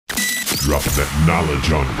dropping that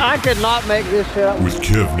knowledge on you. I could not make this shit up. With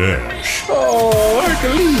Kev Nash. Oh,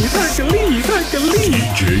 Hercules.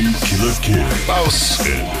 DJ Killer Kev. Boss.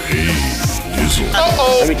 And Dizzle.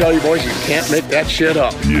 Let me tell you, boys, you can't make that shit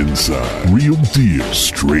up. The Inside. Real deal,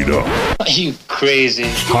 straight up. Are you crazy?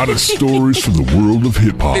 Hottest stories from the world of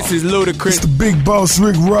hip-hop. This is Ludacris. It's the big boss,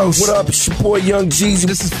 Rick Ross. What up, it's your boy Young Jeezy.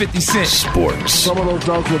 This is 50 Cent. Sports. Some of those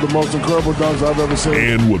dunks were the most incredible dunks I've ever seen.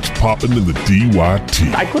 And what's popping in the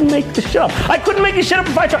DYT. I couldn't make this shit up. I couldn't make this shit up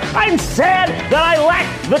if I tried. I'm sad that I lack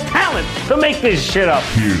the talent to make this shit up.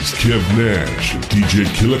 Here's Kev Nash, DJ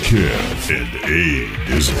Killer Kev, and A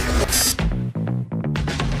Dizzle.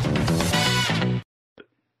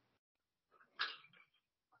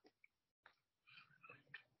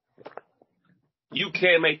 You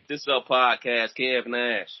Can't Make This Up podcast, Kev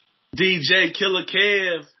Nash. DJ Killer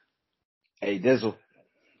Kev. Hey, Dizzle.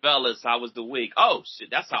 Fellas, how was the week? Oh, shit,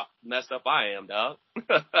 that's how messed up I am, dog.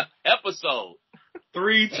 Episode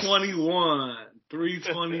 321.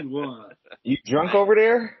 321. You drunk over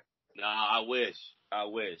there? Nah, I wish.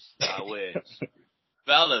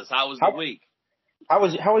 Fellas, how was the week? How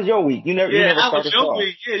was your week? You never how started was your off.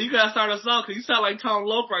 week? Yeah, you gotta start us off because you sound like Tom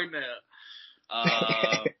Lope right now.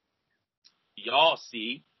 Y'all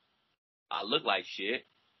see, I look like shit.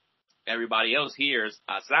 Everybody else hears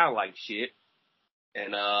I sound like shit.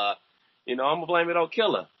 And, I'm going to blame it on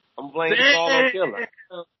Killer. I'm going to blame it all on Killer.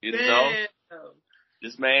 You know?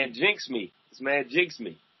 This man jinxed me.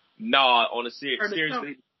 No, on a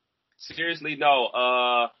seriously,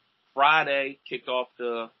 no. Friday kicked off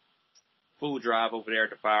the food drive over there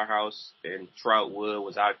at the firehouse, and Troutwood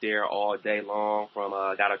was out there all day long from,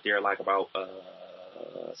 got out there like about,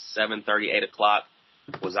 7:30, 8 o'clock,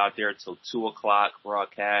 was out there till 2 o'clock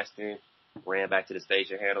broadcasting, ran back to the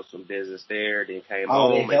station, handled some business there, then came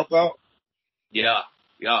home. They help out? Yeah.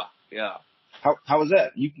 How was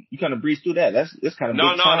that? You kind of breezed through that. That's kind of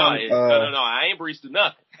No, big time. No. I ain't breezed through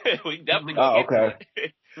nothing. We definitely gonna get okay. through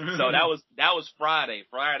it. So that was Friday.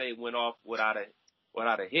 Friday went off without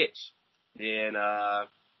a hitch. Then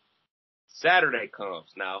Saturday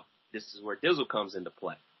comes. Now this is where Dizzle comes into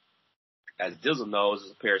play. As Dizzle knows,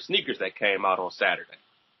 there's a pair of sneakers that came out on Saturday.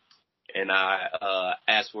 And I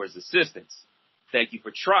asked for his assistance. Thank you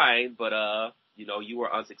for trying, but, you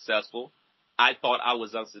were unsuccessful. I thought I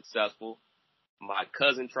was unsuccessful. My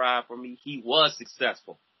cousin tried for me. He was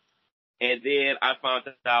successful. And then I found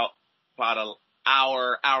out about an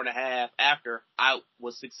hour and a half after I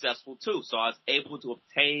was successful too. So I was able to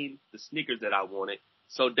obtain the sneakers that I wanted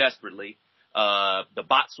so desperately. The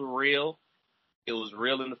bots were real. It was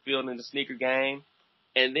real in the field in the sneaker game.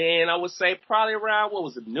 And then I would say probably around,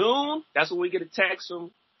 noon? That's when we get a text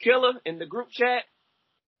from Killer in the group chat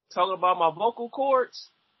talking about my vocal cords.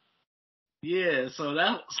 Yeah, so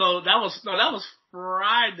that was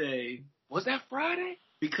Friday. Was that Friday?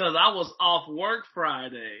 Because I was off work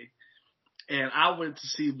Friday and I went to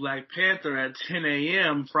see Black Panther at 10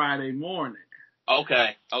 a.m. Friday morning.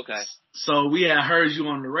 Okay. So we had heard you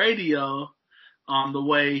on the radio on the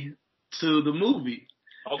way to the movie.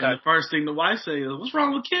 Okay. And the first thing the wife said is, "What's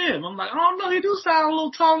wrong with Kim?" I'm like, "Oh no, he do sound a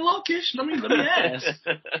little Tom Lokish. Let me ask."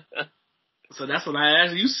 So that's when I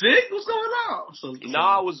asked, "You sick? What's going on?" No,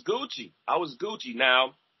 I was Gucci.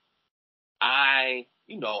 Now,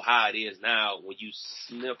 you know how it is now when you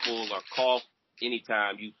sniffle or cough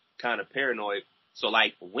anytime, you kind of paranoid. So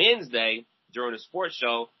like Wednesday during the sports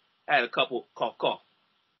show, I had a couple cough.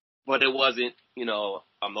 But it wasn't,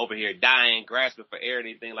 I'm over here dying, grasping for air,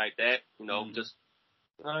 anything like that. Just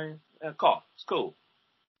cough. It's cool.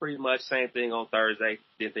 Pretty much same thing on Thursday.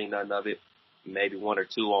 Didn't think nothing of it. Maybe one or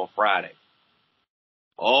two on Friday.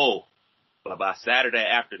 Oh, but by Saturday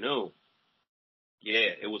afternoon,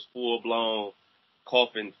 yeah, it was full blown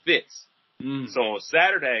coughing fits. So on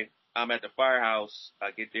Saturday, I'm at the firehouse.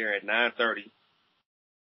 I get there at 9:30,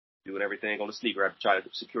 doing everything on the sneaker. I have to try to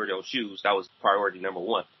secure those shoes. That was priority number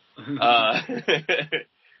one.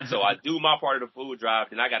 So I do my part of the food drive,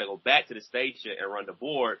 then I got to go back to the station and run the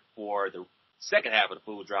board for the second half of the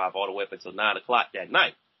food drive all the way up until 9 o'clock that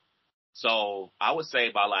night. So I would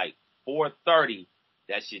say by like 4:30,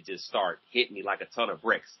 that shit just start hitting me like a ton of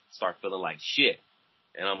bricks. Start feeling like shit.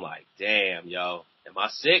 And I'm like, damn, yo, am I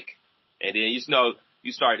sick? And then,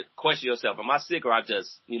 you start to question yourself, am I sick or I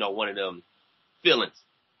just, one of them feelings?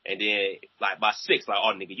 And then like by 6, like,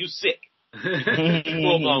 oh nigga, you sick.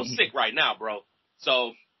 Full blown sick right now, bro.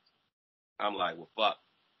 So I'm like, well, fuck.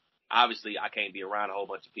 Obviously, I can't be around a whole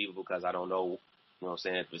bunch of people because I don't know,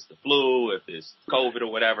 if it's the flu, if it's COVID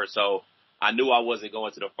or whatever. So I knew I wasn't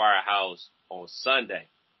going to the firehouse on Sunday.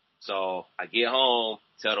 So I get home,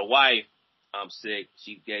 tell the wife I'm sick.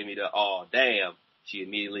 She gave me the, oh, damn, she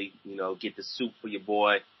immediately, get the soup for your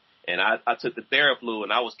boy. And I took the Theraflu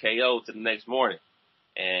and I was KO'd to the next morning.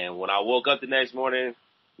 And when I woke up the next morning,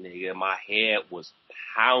 nigga, my head was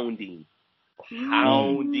pounding,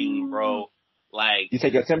 bro. Like, you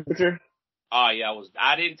take your temperature? Oh yeah,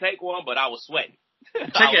 I didn't take one, but I was sweating.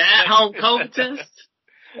 Take an at-home COVID test?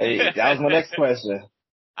 Hey, that was my next question.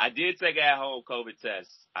 I did take an at-home COVID test.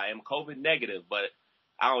 I am COVID negative, but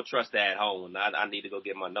I don't trust that at home. I need to go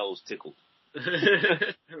get my nose tickled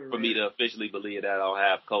for me to officially believe that I don't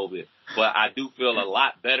have COVID. But I do feel a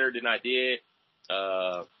lot better than I did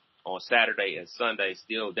on Saturday and Sunday.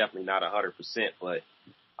 Still definitely not 100%, but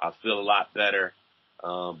I feel a lot better.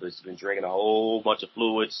 But it's been drinking a whole bunch of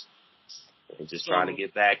fluids and just trying to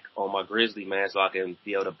get back on my Grizzly, man, so I can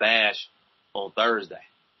be able to bash on Thursday.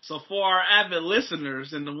 So for our avid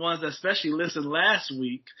listeners and the ones that especially listened last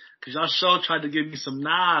week, because y'all show tried to give me some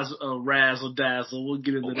Nas razzle dazzle, we'll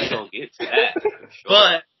get into that. We're going to get to that. Sure.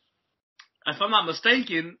 But if I'm not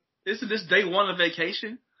mistaken, isn't this day one of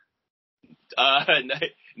vacation?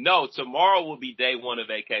 No, tomorrow will be day one of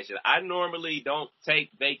vacation. I normally don't take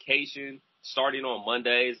vacation starting on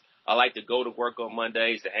Mondays. I like to go to work on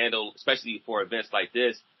Mondays to handle, especially for events like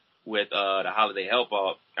this, with the Holiday Help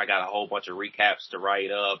Out. I got a whole bunch of recaps to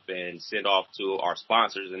write up and send off to our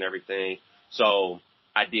sponsors and everything. So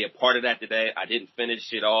I did part of that today. I didn't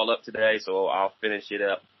finish it all up today, so I'll finish it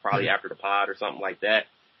up probably after the pod or something like that.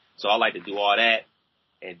 So I like to do all that,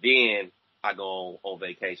 and then I go on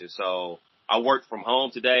vacation. So I worked from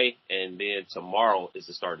home today, and then tomorrow is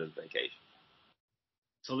the start of the vacation.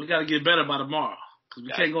 So we got to get better by tomorrow, because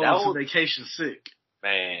we can't go on vacation sick.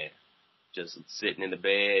 Man, just sitting in the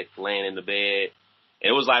bed, laying in the bed.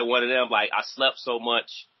 It was like one of them, like I slept so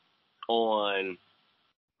much on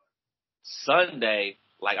Sunday,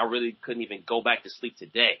 like I really couldn't even go back to sleep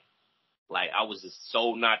today. Like I was just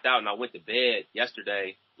so knocked out, and I went to bed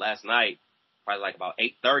last night, probably like about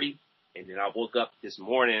 8:30, and then I woke up this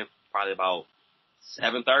morning probably about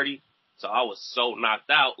 7:30. So I was so knocked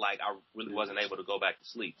out, like I really wasn't able to go back to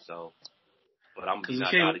sleep. So, but I'm gonna be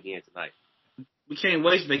knocked out again tonight. We can't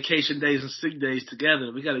waste vacation days and sick days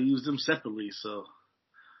together. We got to use them separately. So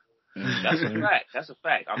that's a fact. That's a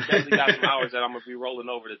fact. I'm definitely got some hours that I'm gonna be rolling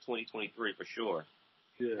over to 2023 for sure.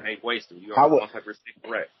 Yeah, I ain't wasting. You are 100%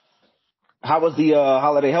 correct. How was the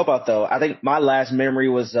holiday help out though? I think my last memory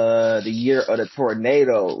was the year of the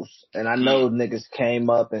tornadoes, and I know niggas came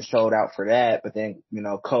up and showed out for that, but then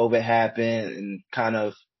COVID happened and kind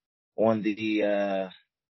of on the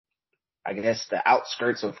I guess the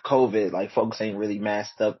outskirts of COVID, like folks ain't really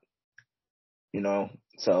masked up,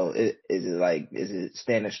 So is it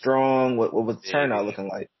standing strong? What was the turnout looking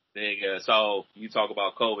like? So you talk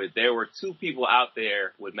about COVID. There were two people out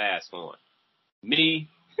there with masks on, me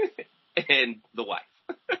and the wife.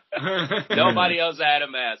 Nobody else had a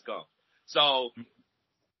mask on. So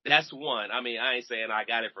that's one. I mean, I ain't saying I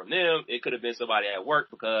got it from them. It could have been somebody at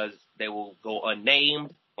work because they will go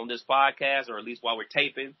unnamed on this podcast, or at least while we're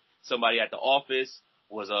taping. Somebody at the office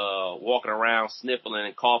was walking around sniffling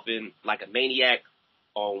and coughing like a maniac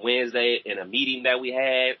on Wednesday in a meeting that we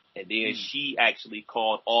had, and then she actually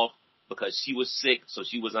called off because she was sick, so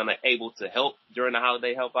she was unable to help during the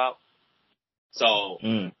holiday help out. So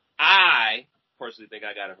I personally think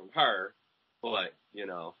I got it from her, but you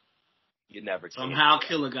never can. Somehow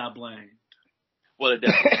Killer got blamed. Well, it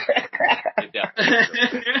definitely.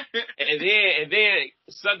 And then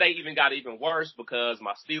Sunday even got even worse because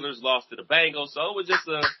my Steelers lost to the Bengals, so it was just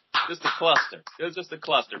a cluster. It was just a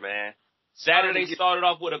cluster, man. Saturday started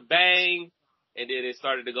off with a bang, and then it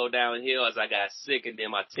started to go downhill as I got sick, and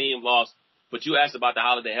then my team lost. But you asked about the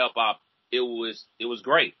holiday help out. It was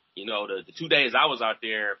great. The 2 days I was out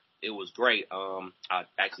there, it was great. I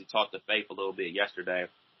actually talked to Faith a little bit yesterday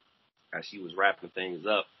as she was wrapping things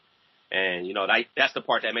up. And, that's the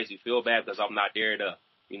part that makes me feel bad because I'm not there to,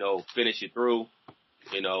 finish it through,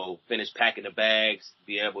 finish packing the bags,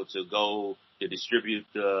 be able to go to distribute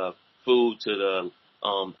the food to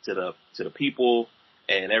the people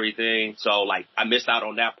and everything. So like I missed out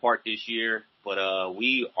on that part this year, but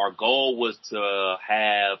our goal was to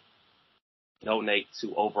donate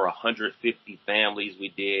to over 150 families. We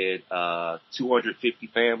did 250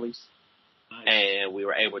 families. Nice. And we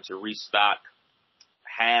were able to restock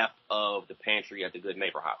half of the pantry at the Good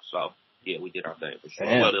Neighbor House. So yeah, we did our thing for sure.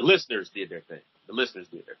 Damn. Well, the listeners did their thing.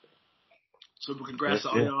 Super congrats to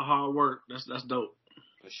all y'all hard work. That's dope.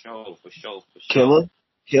 For sure.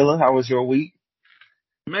 Killer, how was your week?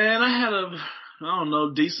 Man, I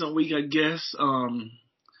had decent week, I guess.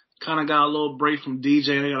 Kind of got a little break from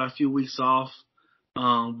DJing. I got a few weeks off.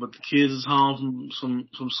 But the kids is home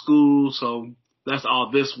from school, so That's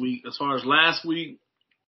all this week. As far as last week,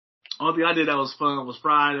 only thing I did that was fun was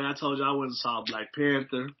Friday. I told you I went and saw Black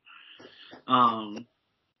Panther.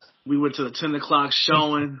 We went to the 10 o'clock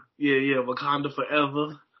showing. Yeah, Wakanda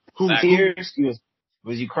Forever. Tears?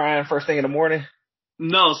 Was you crying first thing in the morning?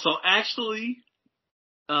 No, so actually,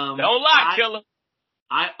 don't lie, killer.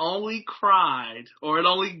 I only cried, or it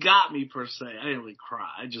only got me per se. I didn't really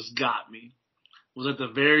cry. It just got me. It was at the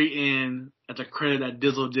very end, at the credit that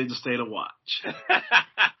Dizzle didn't stay to watch.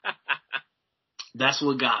 That's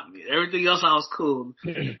what got me. Everything else I was cool.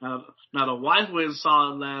 Now the wife went and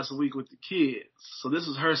saw it last week with the kids. So this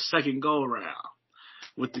is her second go around.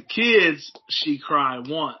 With the kids, she cried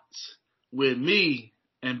once. With me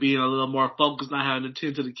and being a little more focused, not having to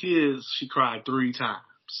tend to the kids, she cried 3 times.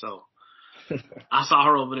 So I saw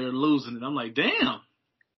her over there losing it. I'm like, damn.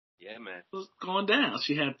 Yeah, man. What's going down?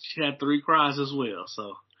 She had 3 cries as well.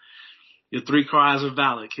 So your 3 cries are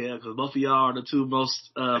valid, Kev, because both of y'all are the 2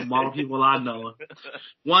 most Marvel people I know.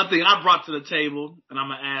 One thing I brought to the table, and I'm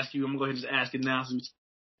gonna ask you. I'm gonna go ahead and just ask it now.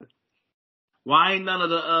 Why ain't none of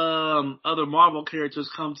the other Marvel characters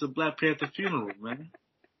come to Black Panther funeral, man?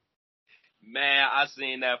 Man, I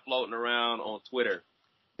seen that floating around on Twitter.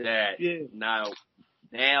 That now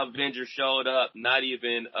Avenger showed up, not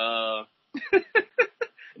even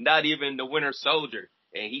the Winter Soldier,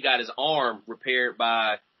 and he got his arm repaired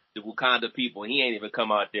by the Wakanda people, and he ain't even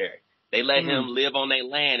come out there. They let him live on their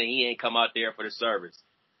land, and he ain't come out there for the service.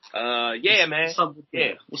 Yeah, man. What's up with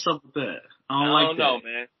that? What's up with that? I don't know,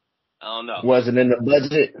 man. I don't know. Wasn't in the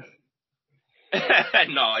budget?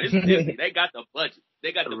 No, it's Disney. They got the budget.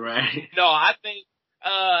 They got the right. No, I think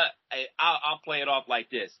I'll play it off like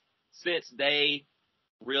this. Since they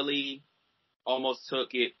really almost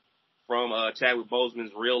took it from Chadwick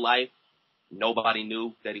Boseman's real life, nobody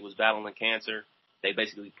knew that he was battling cancer. They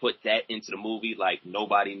basically put that into the movie, like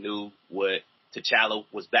nobody knew what T'Challa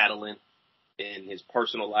was battling in his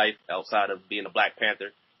personal life outside of being a Black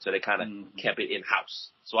Panther. So they kind of kept it in-house.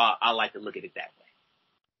 So I like to look at it that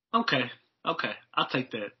way. Okay. I'll take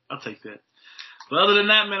that. But other than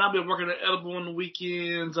that, man, I've been working at Edible on the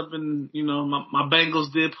weekends. I've been, my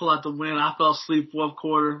Bengals did pull out the win. I fell asleep 4th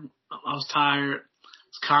quarter. I was tired. I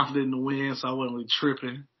was confident in the win, so I wasn't really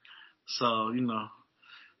tripping. So,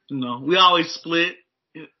 we always split.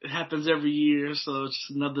 It happens every year. So it's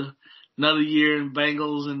just another year in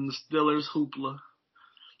Bengals and the Steelers hoopla.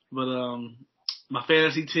 But, my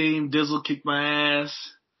fantasy team, Dizzle kicked my ass.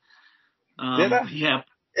 Did I? Yeah.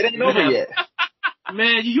 It ain't over yet.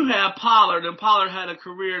 Man, you had Pollard, and Pollard had a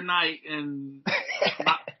career night, and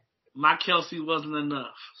my Kelsey wasn't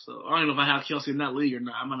enough. So I don't know if I have Kelsey in that league or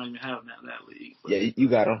not. I might not even have him in that league. But, yeah, you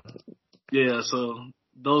got him. Yeah, so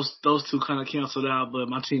those 2 kind of canceled out, but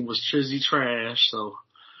my team was trizzy trash. So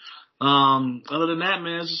other than that,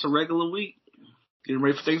 man, it's just a regular week. Getting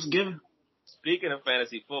ready for Thanksgiving. Speaking of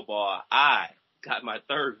fantasy football, I got my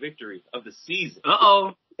 3rd victory of the season.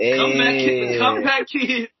 Uh-oh. Hey. Come back,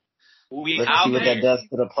 kid. Let's see what that does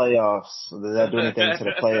to the playoffs. Does that do anything to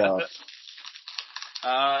the playoffs?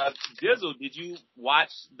 Dizzle, did you watch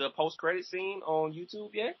the post-credit scene on YouTube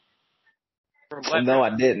yet? No, I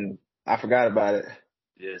didn't. I forgot about it.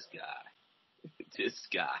 This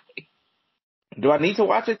guy. Do I need to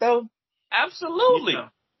watch it, though? Absolutely. Yeah.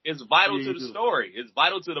 It's vital to the story. It's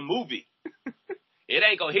vital to the movie. It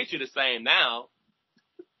ain't going to hit you the same now.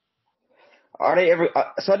 Are they ever?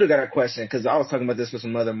 So I do got a question because I was talking about this with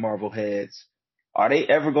some other Marvel heads. Are they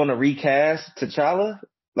ever going to recast T'Challa?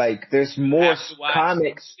 Like, there's more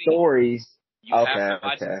comic stories. Okay.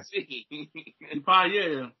 You probably,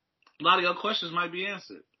 yeah. A lot of your questions might be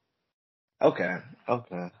answered. Okay.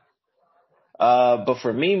 But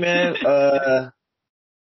for me, man,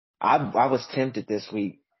 I was tempted this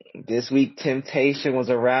week. This week, temptation was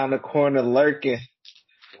around the corner lurking.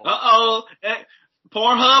 Uh-oh.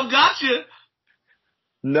 Pornhub got you.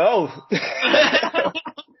 No.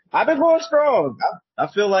 I've been going strong. I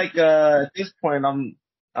feel like at this point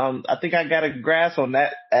I think I got a grasp on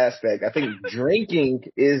that aspect. I think drinking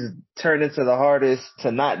is turned into the hardest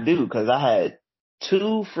to not do because I had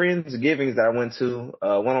 2 Friendsgivings that I went to,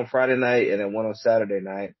 one on Friday night and then one on Saturday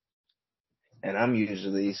night. And I'm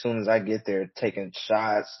usually, as soon as I get there, taking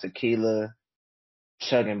shots, tequila,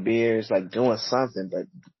 chugging beers, like doing something, but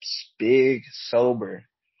big, sober.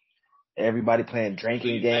 Everybody playing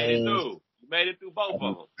drinking games. You made it through both of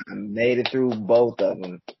them. I made it through both of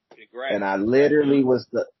them. Congrats. And I literally was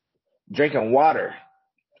drinking water.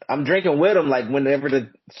 I'm drinking with them, like whenever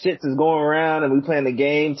the shits is going around and we playing the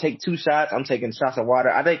game, take 2 shots, I'm taking shots of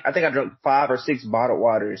water. I think I drank 5 or 6 bottled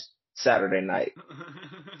waters Saturday night.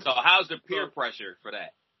 So how's the peer pressure for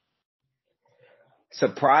that?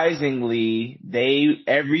 surprisingly,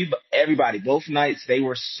 everybody, both nights, they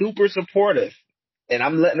were super supportive. And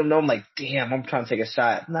I'm letting them know, I'm like, damn, I'm trying to take a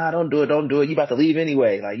shot. Nah, don't do it. You about to leave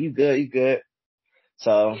anyway. Like, you good.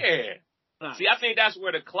 So. Yeah. See, I think that's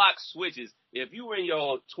where the clock switches. If you were in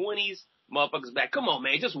your 20s, motherfuckers back, come on,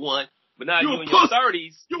 man, just one. But now you in your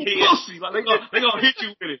 30s. You pussy. Like, they gonna hit you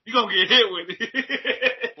with it. You gonna get hit with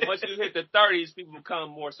it. Once you hit the 30s, people become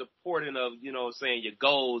more supporting of, saying your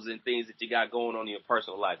goals and things that you got going on in your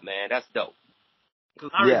personal life, man. That's dope.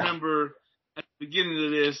 Because I remember at the beginning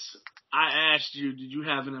of this, I asked you, did you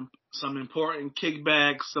have some important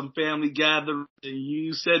kickbacks, some family gatherings? And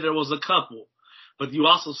you said there was a couple. But you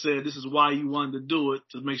also said this is why you wanted to do it,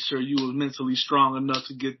 to make sure you were mentally strong enough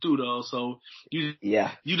to get through those. So you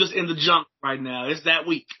just in the junk right now. It's that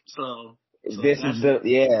week. So this is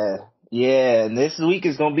and this week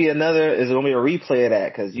is gonna be a replay of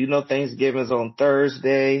that, because Thanksgiving's on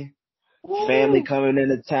Thursday. Woo. Family coming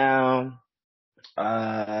into town.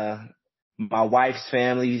 My wife's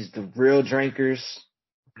family's the real drinkers,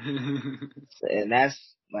 and that's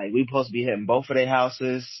like we supposed to be hitting both of their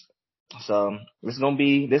houses. So this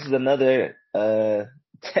is another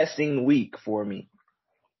testing week for me.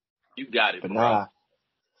 You got it, but bro.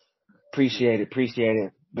 Appreciate it.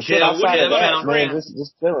 But shit, outside of that, man,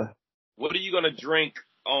 just chilling. What are you gonna drink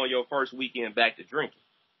on your first weekend back to drinking?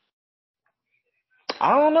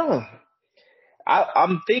 I don't know.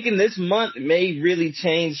 I'm thinking this month may really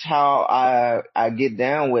change how I get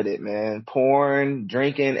down with it, man. Porn,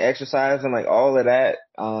 drinking, exercising, like all of that.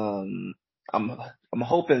 I'm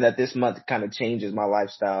hoping that this month kind of changes my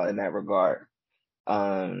lifestyle in that regard.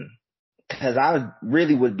 Cause I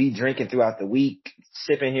really would be drinking throughout the week,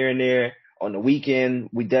 sipping here and there. On the weekend,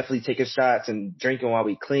 we definitely taking shots and drinking while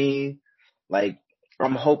we clean. Like,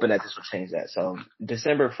 I'm hoping that this will change that. So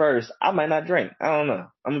December 1st, I might not drink. I don't know.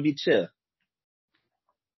 I'm gonna be chill.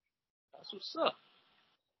 That's what's up.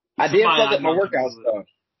 I did fuck up my workouts though.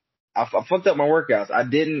 I fucked up my workouts.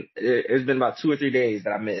 It's been about 2 or 3 days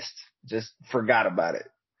that I missed. Just forgot about it.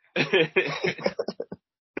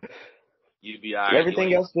 You be alright.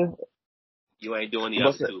 Everything else good. You ain't doing the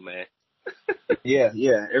other two, man. Yeah.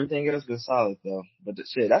 Everything else been solid though. But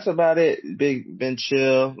that's about it. Been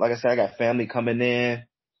chill. Like I said, I got family coming in.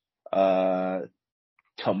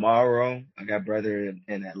 Tomorrow, I got a brother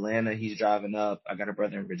in Atlanta. He's driving up. I got a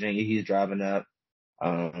brother in Virginia. He's driving up.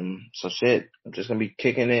 So shit, I'm just gonna be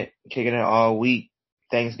kicking it all week.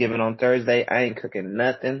 Thanksgiving on Thursday. I ain't cooking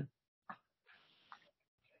nothing.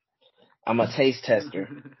 I'm a taste tester.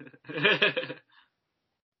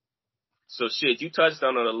 So shit, you touched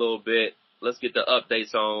on it a little bit. Let's get the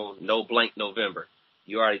updates on No Blank November.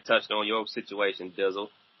 You already touched on your situation, Dizzle.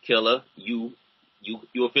 Killer, you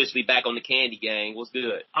officially back on the candy gang. What's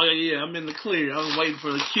good? Oh yeah, I'm in the clear. I was waiting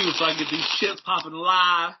for the cue so I get these chips popping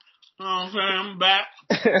live. You know what I'm saying? I'm back.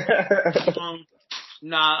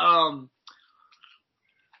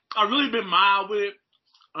 I really been mild with it.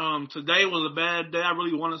 Today was a bad day. I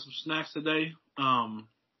really wanted some snacks today.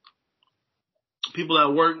 People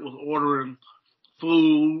at work was ordering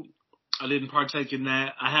food. I didn't partake in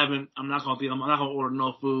that. I'm not gonna order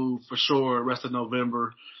no food for sure the rest of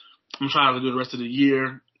November. I'm trying to do the rest of the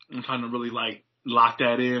year. I'm trying to really lock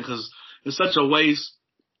that in because it's such a waste.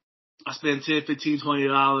 I spend $10, $15,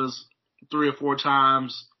 $20 3 or 4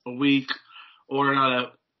 times a week ordering out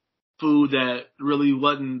of food that really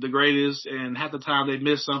wasn't the greatest, and half the time they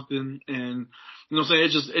miss something. And you know what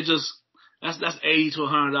I'm saying? It just that's $80 to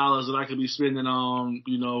 $100 that I could be spending on,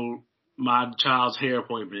 my child's hair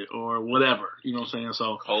appointment or whatever. You know what I'm saying?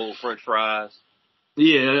 So cold French fries.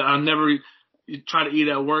 Yeah, you try to eat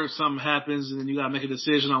at work, something happens, and then you got to make a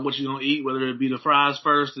decision on what you're going to eat, whether it be the fries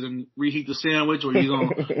first and then reheat the sandwich, or you're going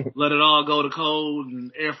to let it all go to cold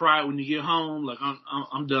and air fry it when you get home. Like,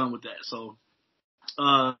 I'm done with that. So,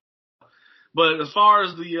 but as far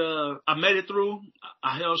as I made it through.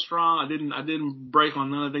 I held strong. I didn't break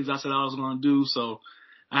on none of the things I said I was going to do. So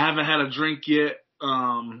I haven't had a drink yet.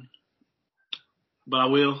 But I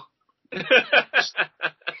will.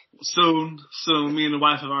 Soon. Me and the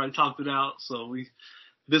wife have already talked it out, so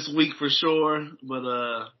this week for sure. But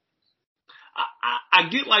I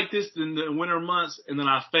get like this in the winter months, and then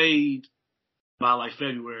I fade by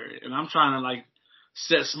February, and I'm trying to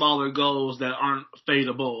set smaller goals that aren't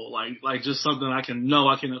fadeable, like just something I can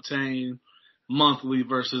attain monthly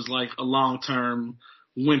versus a long-term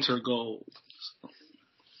winter goal.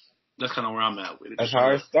 That's kind of where I'm at with it. That's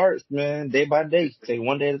how it starts, man. Day by day. Take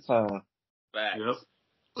one day at a time. Facts. Yep.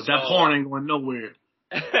 But that porn ain't going nowhere.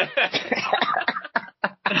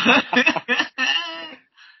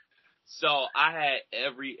 So I had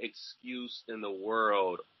every excuse in the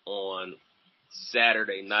world on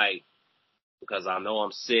Saturday night because I know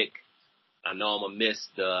I'm sick. I know I'm going to miss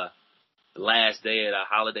the last day of the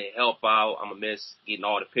holiday help out. I'm going to miss getting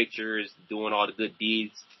all the pictures, doing all the good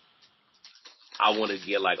deeds. I want to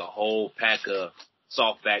get like a whole pack of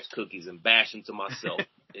softback cookies and bash them to myself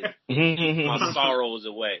and eat my sorrows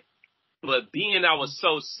away. But being I was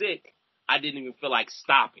so sick, I didn't even feel like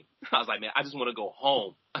stopping. I was like, man, I just want to go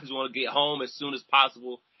home. I just want to get home as soon as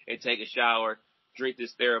possible and take a shower, drink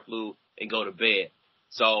this Theraflu, and go to bed.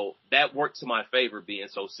 So that worked to my favor being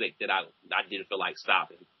so sick that I didn't feel like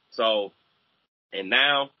stopping. So, and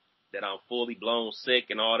now that I'm fully blown sick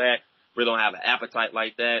and all that, really don't have an appetite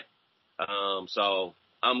like that. So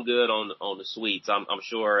I'm good on the sweets. I'm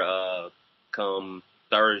sure, come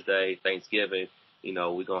Thursday, Thanksgiving, you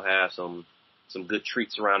know, we're going to have some good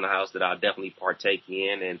treats around the house that I'll definitely partake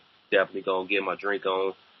in and definitely going to get my drink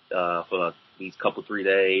on, for these 3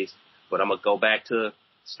 days. But I'm going to go back to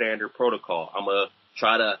standard protocol. I'm going to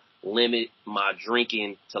try to limit my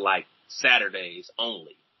drinking to like Saturdays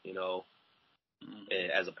only, you know,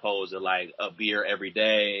 as opposed to like a beer every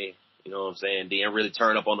day. You know what I'm saying? Then really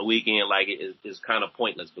turn up on the weekend like it's kind of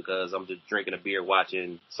pointless because I'm just drinking a beer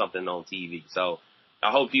watching something on TV. So I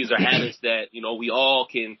hope these are habits that, you know, we all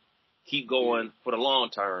can keep going for the long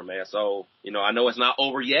term, man. So, you know, I know it's not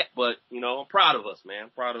over yet, but, you know, I'm proud of us, man. I'm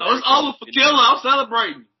proud of us. It's over for Killer. I'm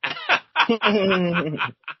celebrating.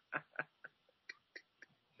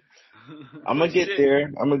 I'm going to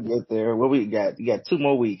get there. What we got? You got 2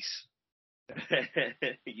 more weeks.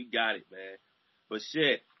 You got it, man. But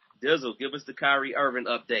shit. Dizzle, give us the Kyrie Irving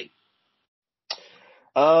update.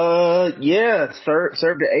 Yeah,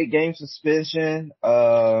 served an 8-game suspension.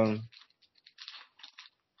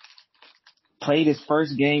 Played his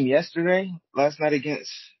first game last night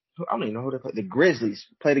against, I don't even know who they played, the Grizzlies.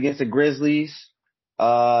 Played against the Grizzlies.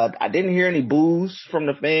 I didn't hear any boos from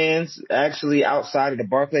the fans. Actually, outside of the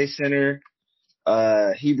Barclays Center,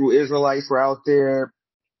 Hebrew Israelites were out there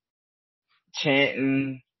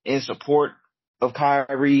chanting in support of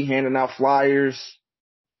Kyrie, handing out flyers.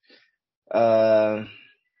 So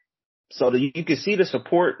you can see the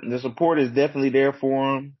support. The support is definitely there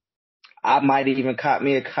for him. I might have even caught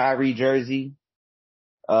me a Kyrie jersey.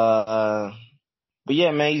 But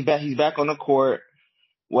yeah, man, he's back on the court.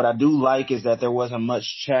 What I do like is that there wasn't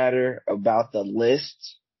much chatter about the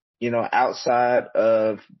list, you know, outside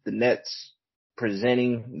of the Nets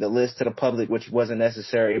presenting the list to the public, which wasn't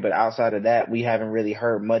necessary. But outside of that, we haven't really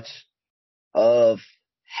heard much of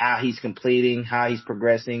how he's completing, how he's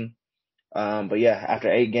progressing. But yeah,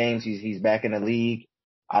 after 8 games, he's back in the league.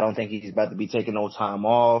 I don't think he's about to be taking no time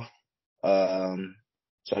off.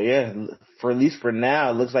 So yeah, at least for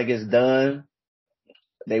now, it looks like it's done.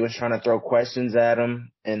 They was trying to throw questions at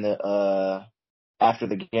him in the, after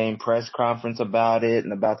the game press conference about it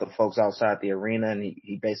and about the folks outside the arena. And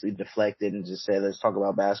he basically deflected and just said, let's talk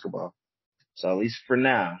about basketball. So at least for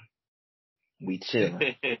now, we chill.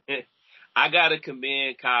 I got to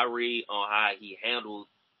commend Kyrie on how he handled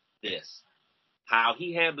this. How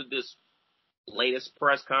he handled this latest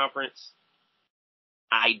press conference.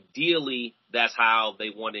 Ideally, that's how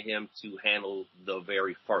they wanted him to handle the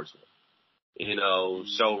very first one. You know,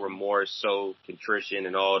 show remorse, show contrition,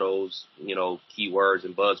 and all those, you know, keywords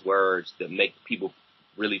and buzzwords that make people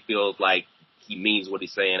really feel like he means what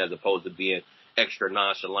he's saying as opposed to being extra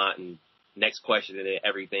nonchalant and next question and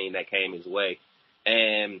everything that came his way.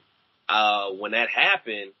 And when that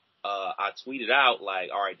happened, I tweeted out, like,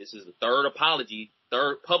 all right, this is the third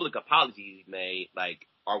public apology he's made. Like,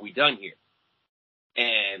 are we done here?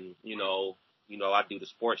 And, you know, I do the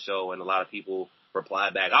sports show and a lot of people reply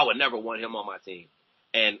back, I would never want him on my team.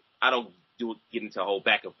 And I don't get into a whole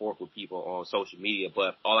back and forth with people on social media,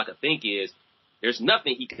 but all I can think is there's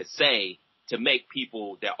nothing he could say to make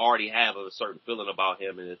people that already have a certain feeling about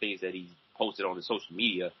him and the things that he's posted on his social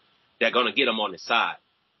media that are going to get him on his side.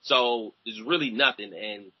 So there's really nothing.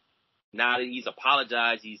 And now that he's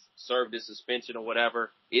apologized, he's served his suspension or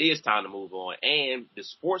whatever, it is time to move on. And the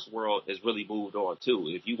sports world has really moved on too.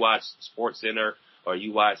 If you watch SportsCenter or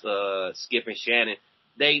you watch Skip and Shannon,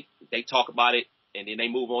 they talk about it and then they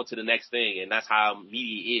move on to the next thing. And that's how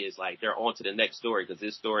media is. Like, they're on to the next story because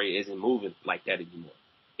this story isn't moving like that anymore.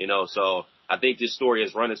 You know, so I think this story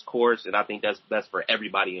has run its course, and I think that's best for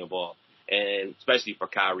everybody involved. And especially for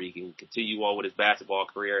Kyrie, he can continue on with his basketball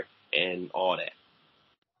career and all that.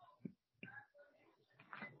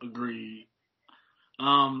 Agreed.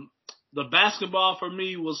 The basketball for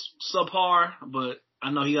me was subpar, but I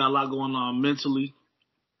know he got a lot going on mentally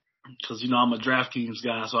because, you know, I'm a DraftKings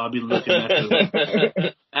guy, so I'll be looking at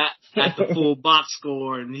the full box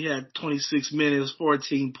score, and he had 26 minutes,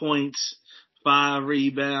 14 points, 5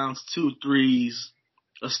 rebounds, 2 threes,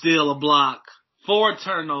 a steal, a block, 4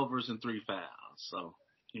 turnovers, and 3 fouls. So,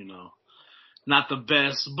 not the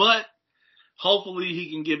best, but hopefully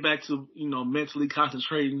he can get back to, mentally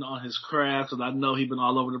concentrating on his craft, because I know he's been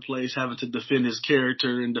all over the place having to defend his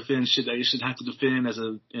character and defend shit that he shouldn't have to defend as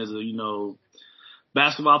a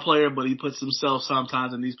basketball player, but he puts himself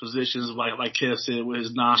sometimes in these positions, like Kev said, with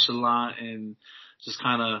his nonchalant and just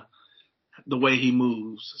kind of the way he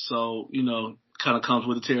moves. So, kind of comes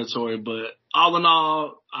with the territory. But all in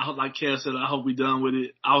all, I hope, like Kev said, I hope we're done with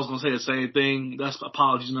it. I was going to say the same thing. That's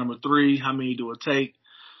apologies number 3. How many do it take?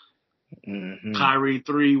 Mm-hmm. Kyrie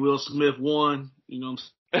 3, Will Smith 1. You know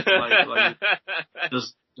what I'm saying?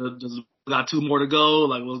 Just got 2 more to go.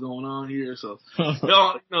 Like, what's going on here? So,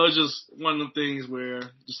 it's just one of the things where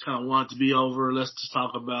just kind of want it to be over. Let's just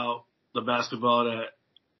talk about the basketball that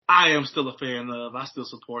I am still a fan of. I still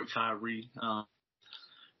support Kyrie.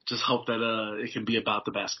 Just hope that it can be about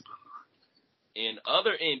the basketball. In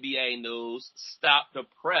other NBA news, stop the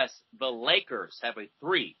press. The Lakers have a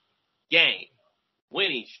 3-game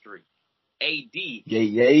winning streak. AD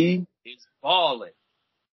is balling.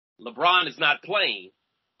 LeBron is not playing.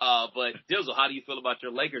 But Dizzle, how do you feel about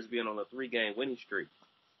your Lakers being on a 3-game winning streak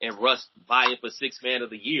and Russ vying for 6th Man of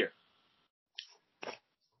the Year?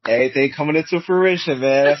 Everything coming into fruition,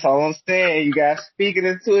 man. That's all I'm saying. You guys speaking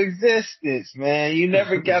into existence, man. You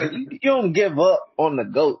never you don't give up on the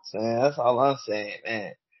GOATs, man. That's all I'm saying,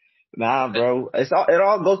 man. Nah, bro. It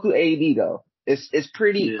all goes through AD though. It's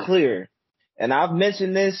pretty clear. And I've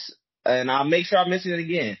mentioned this, and I'll make sure I mention it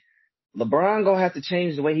again. LeBron gonna have to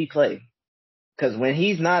change the way he plays. Because when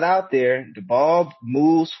he's not out there, the ball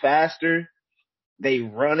moves faster. They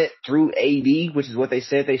run it through AD, which is what they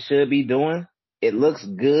said they should be doing. It looks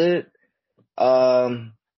good. Because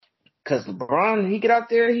LeBron, he get out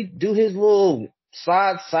there, he do his little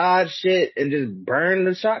side shit and just burn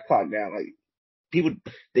the shot clock down. Like, people,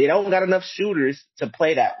 they don't got enough shooters to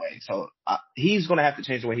play that way. So he's going to have to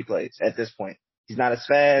change the way he plays at this point. He's not as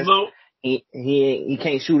fast. No. He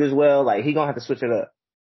can't shoot as well. Like, he's going to have to switch it up.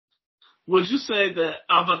 Would you say that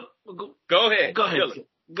Go ahead. Go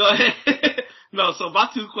ahead. No, so my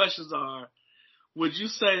 2 questions are, would you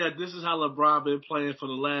say that this is how LeBron been playing for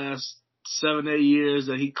the last 7-8 years,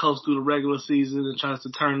 that he coasts through the regular season and tries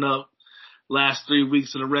to turn up last 3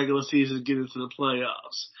 weeks of the regular season to get into the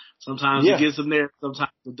playoffs? Sometimes he gets them there,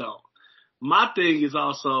 sometimes he don't. My thing is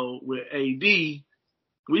also with AD,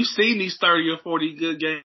 we've seen these 30 or 40 good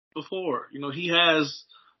games before. He has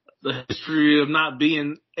the history of not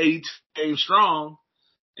being 8 games strong.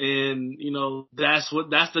 And, that's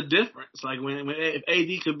the difference. Like if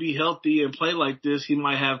AD could be healthy and play like this, he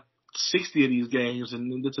might have 60 of these games,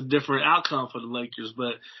 and it's a different outcome for the Lakers.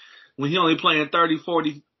 But when he only playing 30,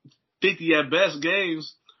 40, 50 at best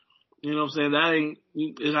games, you know what I'm saying?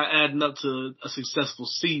 It's not adding up to a successful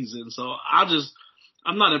season. So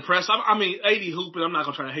I'm not impressed. I mean, AD hooping, I'm not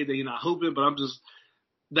going to try to hate that he's not hooping, but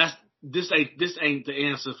this ain't the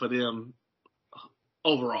answer for them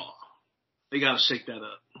overall. They got to shake that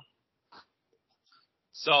up.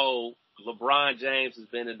 So LeBron James has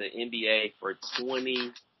been in the NBA for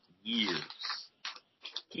 20 years.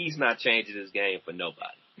 He's not changing his game for nobody.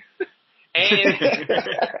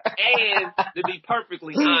 And to be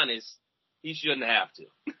perfectly honest, he shouldn't have to.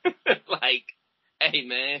 Like, hey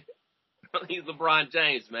man, he's LeBron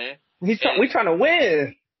James, man. We trying to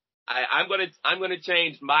win. I'm gonna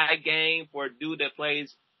change my game for a dude that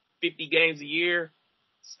plays 50 games a year.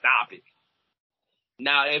 Stop it.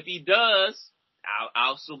 Now, if he does,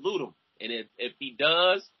 I'll salute him. And if he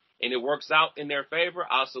does and it works out in their favor,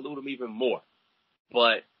 I'll salute him even more.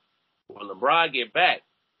 But when LeBron get back,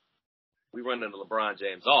 we run into LeBron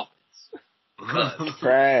James offense.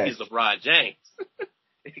 Because he's LeBron James.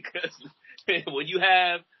 Because when you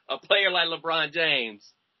have a player like LeBron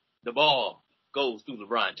James, the ball goes through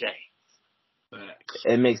LeBron James.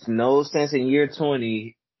 It makes no sense in year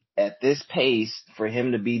 20 at this pace for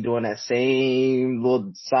him to be doing that same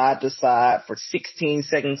little side to side for 16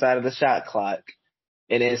 seconds out of the shot clock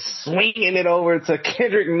and then swinging it over to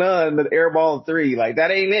Kendrick Nunn, the airball 3. Like,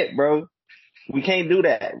 that ain't it, bro. We can't do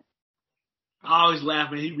that. I always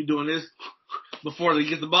laugh when he be doing this before they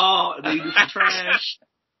get the ball and then he do some trash.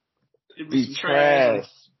 It be some trash.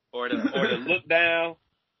 Or the look down.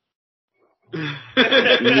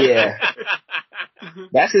 Yeah.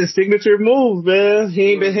 That's his signature move, man.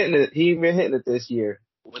 He ain't been hitting it this year.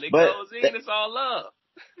 When it goes in, it's all love.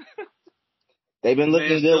 They've been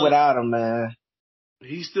looking good without him, man.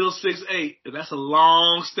 He's still 6'8", and that's a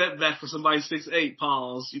long step back for somebody 6'8",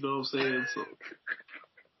 Pauls. You know what I'm saying?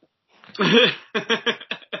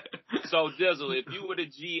 So Dizzle, if you were the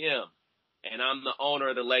GM and I'm the owner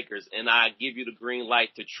of the Lakers, and I give you the green light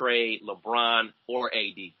to trade LeBron or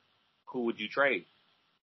AD, who would you trade?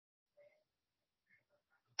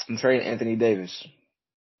 I'm trading Anthony Davis.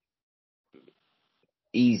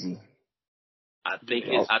 Easy. I think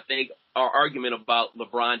our argument about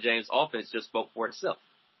LeBron James' offense just spoke for itself.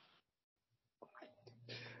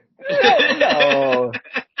 No.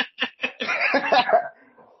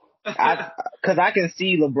 Because I can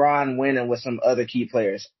see LeBron winning with some other key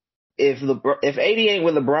players. If AD ain't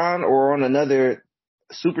with LeBron or on another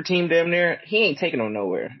super team damn near, he ain't taking him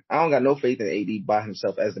nowhere. I don't got no faith in AD by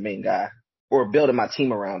himself as the main guy or building my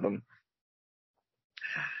team around him.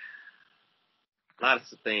 A lot of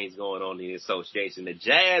things going on in the association. The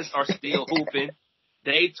Jazz are still hooping.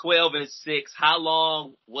 They 12-6. How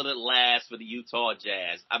long will it last for the Utah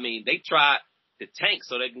Jazz? I mean, they tried to tank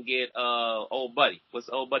so they can get old buddy. What's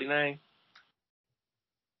the old buddy name?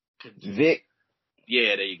 Vic.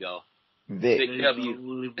 Yeah, there you go. Vic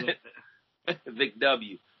W. Vic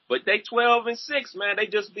W. But they 12-6, man. They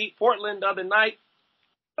just beat Portland the other night.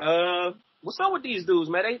 What's up with these dudes,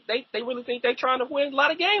 man? They really think they're trying to win a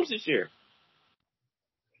lot of games this year.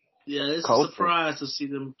 Yeah, it's a surprise to see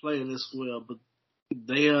them playing this well, but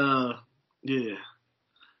they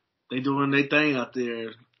doing their thing out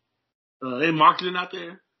there. They marketing out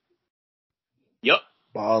there. Yep.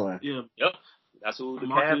 Balling. Yeah. Yep. That's who the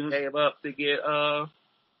Cavs gave up to get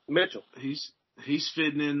Mitchell. He's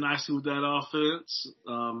fitting in nicely with that offense.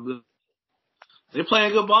 They're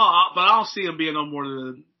playing good ball, but I don't see them being no more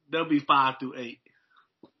than they'll be 5 through 8.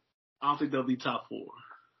 I don't think they'll be top 4.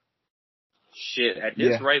 Shit, at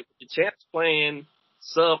this rate, the champs playing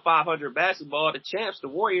sub 500 basketball, the champs, the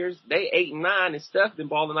Warriors, they 8-9, and Steph been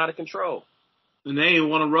balling out of control. And they ain't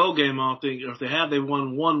won a road game, I don't think. Or if they have, they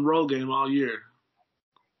won one road game all year.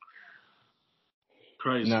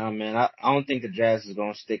 Crazy. Nah, man, I don't think the Jazz is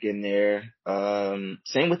going to stick in there.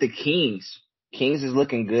 Same with the Kings. Kings is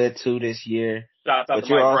looking good, too, this year. Shout out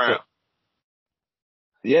to Mike Brown.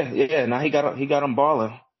 Yeah. Now he got them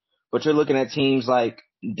balling. But you're looking at teams like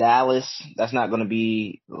Dallas. That's not going to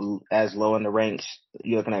be as low in the ranks.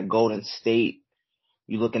 You're looking at Golden State.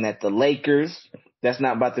 You're looking at the Lakers. That's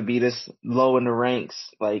not about to be this low in the ranks.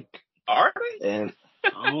 Like, are they? And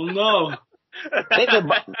I don't know.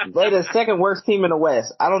 They're the second worst team in the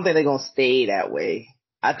West. I don't think they're going to stay that way.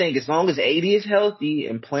 I think as long as AD is healthy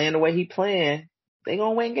and playing the way he playing, they're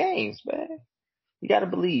going to win games, man. You got to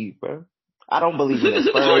believe, bro. I don't believe in the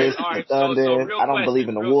Spurs, the Thunder. I don't believe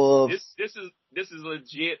in the Wolves. This is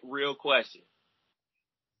legit real question.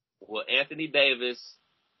 Will Anthony Davis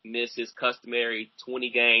miss his customary 20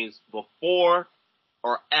 games before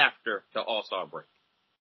or after the All-Star break?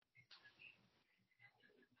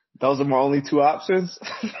 Those are my only two options.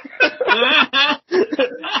 You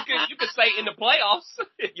can say in the playoffs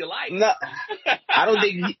if you like. No,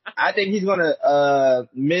 I think he's gonna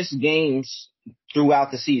miss games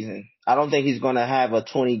throughout the season. I don't think he's gonna have a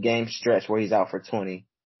 20-game stretch where he's out for 20.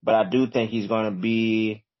 But I do think he's gonna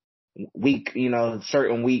be week.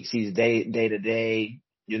 Certain weeks he's day to day.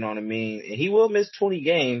 You know what I mean? And he will miss 20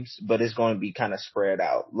 games, but it's going to be kind of spread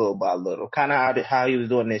out little by little, kind of how he was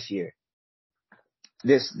doing this year.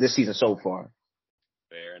 This season so far.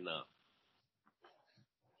 Fair enough.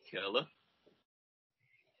 Killer?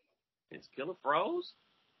 Is Killer froze?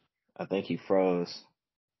 I think he froze.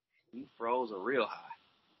 He froze a real high.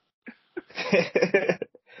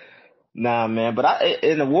 Nah, man. But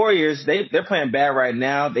in the Warriors, they're playing bad right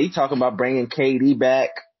now. They talking about bringing KD back,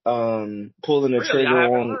 pulling the trigger I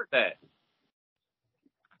haven't on. heard that.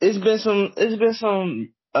 It's been some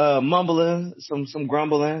mumbling, some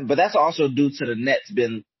grumbling, but that's also due to the Nets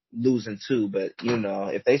been losing too. But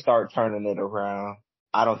if they start turning it around,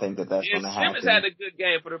 I don't think that's going to happen. Simmons had a good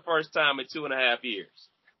game for the first time in 2.5 years.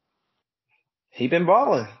 He been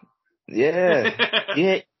balling. Yeah.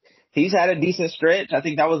 He's had a decent stretch. I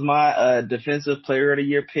think that was my defensive player of the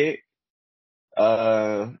year pick.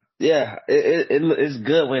 It's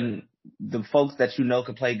good when the folks that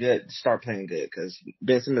can play good start playing good. Because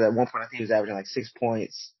Ben Simmons at one point I think he was averaging like 6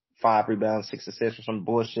 points, 5 rebounds, 6 assists or some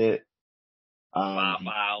bullshit. 5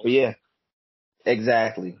 fouls. But yeah,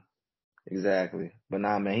 exactly. But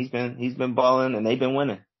nah, man, he's been balling and they've been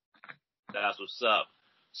winning. That's what's up.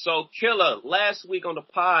 So Killer, last week on the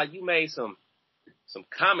pod you made some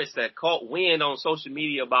comments that caught wind on social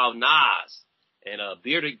media about Nas. And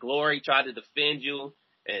Bearded Glory tried to defend you,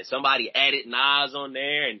 and somebody added Nas on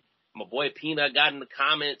there, and my boy Peanut got in the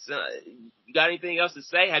comments. You got anything else to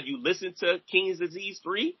say? Have you listened to King's Disease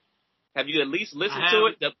 3? Have you at least listened to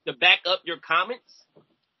it to back up your comments?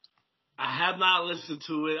 I have not listened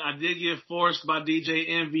to it. I did get forced by DJ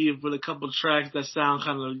Envy with a couple of tracks that sound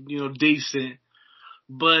kind of, decent.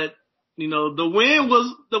 But, the wind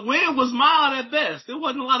was mild at best. It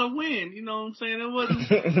wasn't a lot of wind, you know what I'm saying? It wasn't,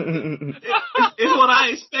 it's what I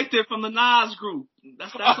expected from the Nas group.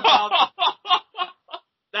 That's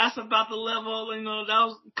about the level, that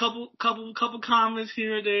was a couple comments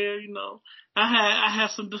here or there, I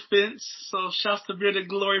had some defense, so shouts to Bearded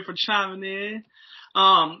Glory for chiming in.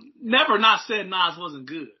 Never not said Nas wasn't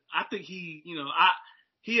good. I think he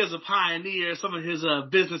is a pioneer. Some of his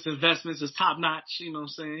business investments is top notch, you know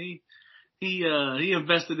what I'm saying? He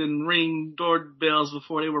invested in Ring doorbells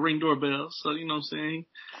before they were Ring doorbells, so you know what I'm saying?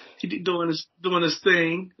 He doing his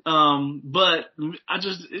thing. But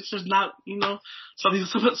it's just not, some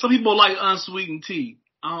people like unsweetened tea.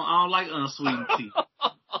 I don't like unsweetened tea.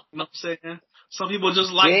 You know what I'm saying? Some people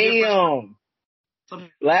just like Damn.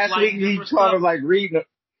 Last week he taught him like reading.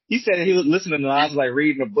 He said he was listening to Nas like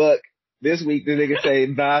reading a book. This week the nigga say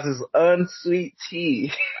Nas is unsweet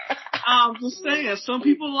tea. I'm just saying, some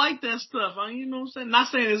people like that stuff. You know what I'm saying? Not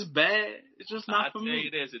saying it's bad. It's just not for me. I tell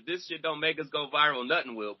you this, if this shit don't make us go viral,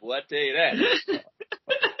 nothing will, boy. I tell you that.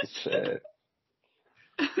 Sad.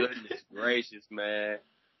 Goodness gracious, man.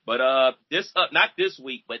 But not this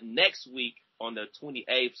week, but next week on the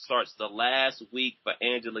 28th starts the last week for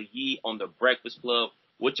Angela Yee on the Breakfast Club.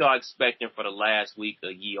 What y'all expecting for the last week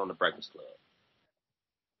of Yee on the Breakfast Club?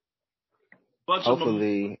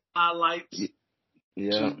 Hopefully. Highlights.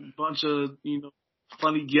 Yeah. Bunch of,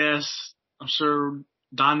 funny guests. I'm sure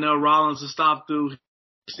Donnell Rollins has stopped through.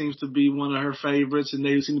 Seems to be one of her favorites, and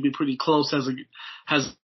they seem to be pretty close as a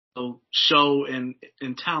show and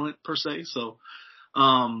talent per se. So, but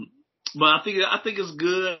I think it's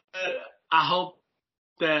good. I hope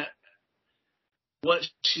that what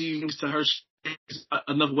she brings to her is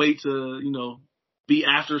enough weight to, be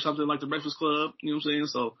after something like the Breakfast Club. You know what I'm saying?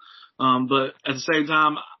 So, but at the same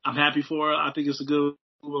time, I'm happy for her. I think it's a good.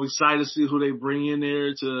 I'm excited to see who they bring in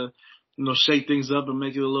there to, shake things up and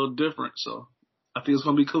make it a little different. So, I think it's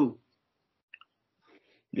gonna be cool.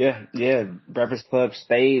 Yeah. Breakfast Club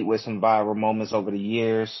stayed with some viral moments over the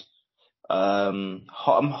years. I'm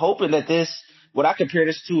hoping that what I compare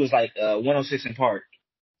this to is like 106 in Park.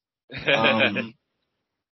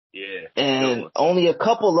 Yeah. And only a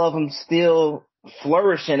couple of them still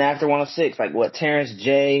flourishing after 106, like what, Terrence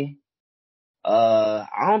J. I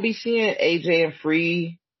don't be seeing AJ and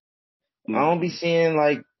Free. I don't be seeing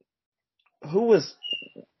like, who was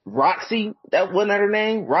Roxy? That wasn't her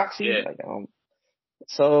name? Roxy? Yeah.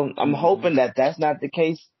 So I'm hoping that that's not the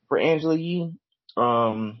case for Angela Yee.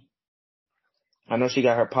 I know she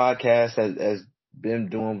got her podcast has been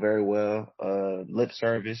doing very well, Lip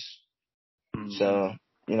Service. So,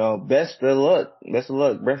 best of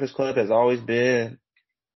luck. Breakfast Club has always been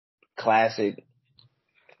classic,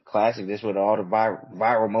 just with all the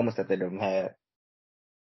viral moments that they done had.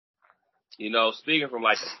 Speaking from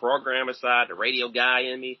like the programmer side, the radio guy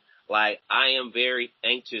in me, like I am very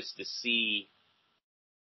anxious to see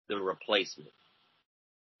the replacement.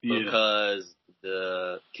 Yeah. Because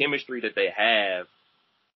the chemistry that they have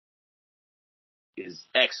is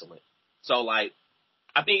excellent. So like,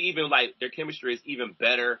 I think even like their chemistry is even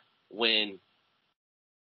better when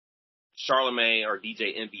Charlamagne or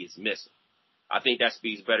DJ Envy is missing. I think that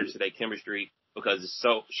speaks better to their chemistry because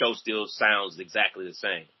the show still sounds exactly the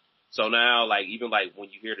same. So now, like, even like when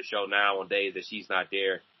you hear the show now on days that she's not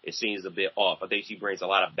there, it seems a bit off. I think she brings a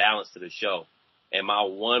lot of balance to the show. And my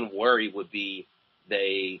one worry would be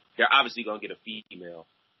they're obviously going to get a female.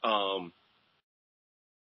 I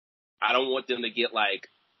don't want them to get like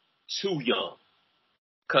too young.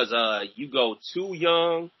 Cause, you go too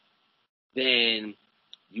young, then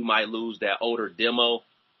you might lose that older demo.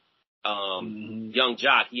 Young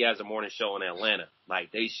Jock, he has a morning show in Atlanta.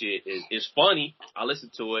 Like, they shit is funny. I listen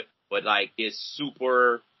to it, but like, it's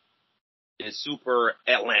super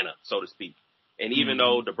Atlanta, so to speak. And even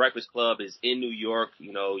though the Breakfast Club is in New York,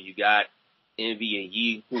 you got Envy and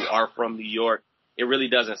Yee who are from New York. It really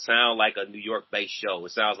doesn't sound like a New York-based show.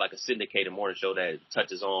 It sounds like a syndicated morning show that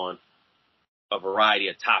touches on a variety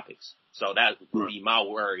of topics. So that would be my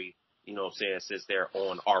worry, since they're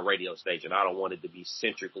on our radio station. I don't want it to be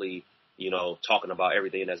centrically, talking about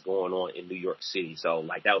everything that's going on in New York City. So,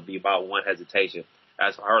 like, that would be about one hesitation.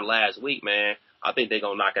 As for her last week, man, I think they're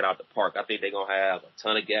going to knock it out the park. I think they're going to have a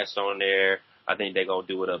ton of guests on there. I think they're going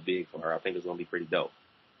to do it up big for her. I think it's going to be pretty dope.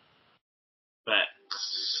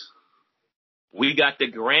 Facts. We got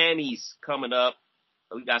the Grammys coming up.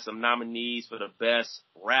 We got some nominees for the best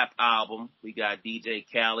rap album. We got DJ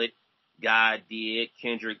Khaled, God Did,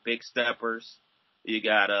 Kendrick Big Steppers. You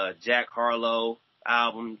got Jack Harlow,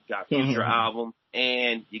 album, you got Future album,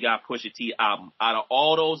 and you got Pusha T album. Out of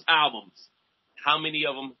all those albums, how many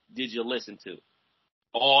of them did you listen to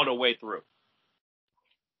all the way through?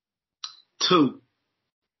 2.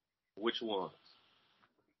 Which ones?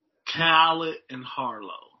 Khaled and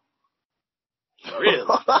Harlow. Really?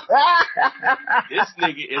 This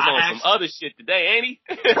nigga is on some other shit today, ain't he?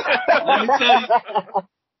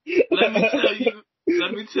 Let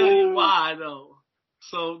me tell you why though.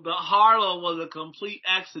 So the Harlow was a complete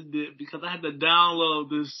accident because I had to download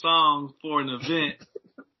this song for an event,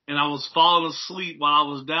 and I was falling asleep while I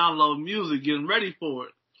was downloading music, getting ready for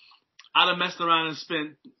it. I'd have messed around and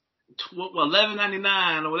spent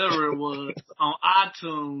 $11.99 or whatever it was on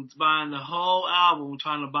iTunes buying the whole album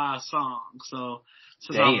trying to buy a song. So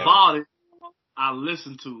since I bought it, I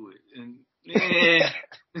listened to it, and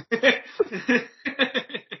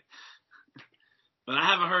but I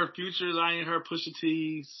haven't heard Futures. I ain't heard Pusha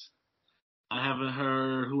T's. I haven't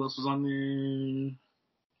heard who else was on there.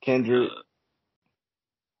 Kendrick.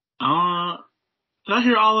 Did I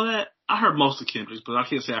hear all of that? I heard most of Kendrick's, but I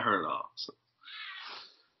can't say I heard it all. So.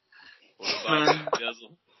 I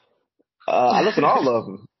listen to all of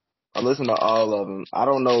them. I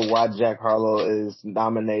don't know why Jack Harlow is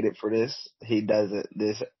nominated for this. He doesn't.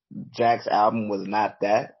 Jack's album was not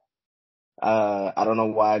that. I don't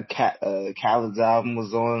know why Khaled's album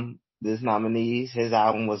was on this nominees. His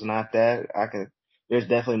album was not that. There's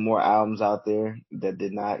definitely more albums out there that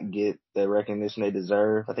did not get the recognition they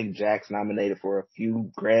deserve. I think Jack's nominated for a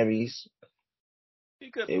few Grammys. He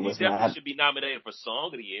definitely should be nominated for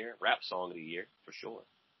Song of the Year, Rap Song of the Year, for sure.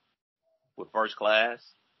 With First Class.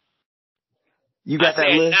 You got that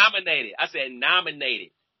list? I said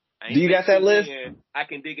nominated. Do you got that list? I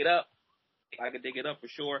can dig it up. For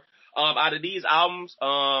sure. Out of these albums,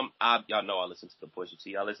 y'all know I listen to the Pusha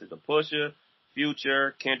T. I listen to Pusha,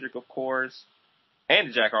 Future, Kendrick, of course, and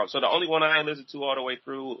the Jack Harlow. So the only one I ain't listened to all the way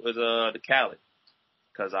through was the Khaled,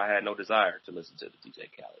 because I had no desire to listen to the DJ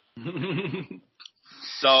Khaled.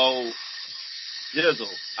 So,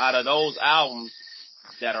 Jizzle, out of those albums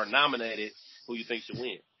that are nominated, who you think should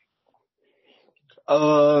win?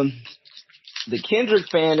 The Kendrick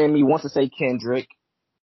fan in me wants to say Kendrick,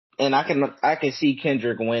 and I can see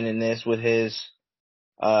Kendrick winning this with his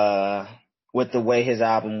with the way his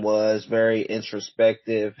album was, very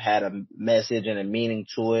introspective, had a message and a meaning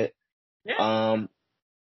to it. Yeah.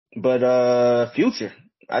 But Future.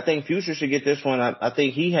 I think Future should get this one. I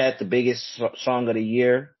think he had the biggest song of the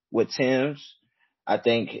year with Tim's. I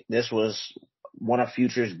think this was one of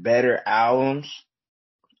Future's better albums.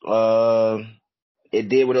 It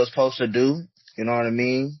did what it was supposed to do. You know what I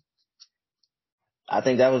mean? I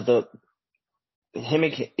think that was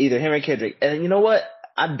either him or Kendrick. And you know what?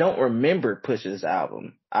 I don't remember Pusha's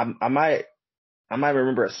album. I might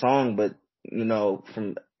remember a song, but you know,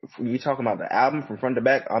 from you talking about the album from front to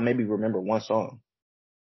back, I'll maybe remember one song.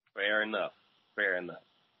 Fair enough.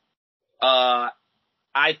 I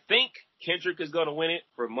think Kendrick is going to win it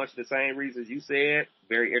for much the same reasons you said.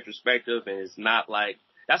 Very introspective, and it's not like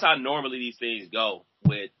that's how normally these things go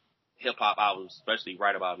with hip hop albums, especially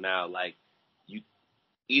right about now. Like you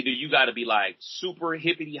got to be like super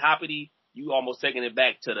hippity hoppity, you almost taking it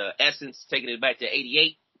back to the essence, taking it back to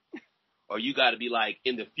 '88, or you got to be like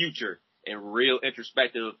in the future and real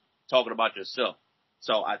introspective, talking about yourself.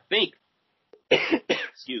 So I think.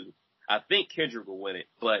 Excuse me. I think Kendrick will win it,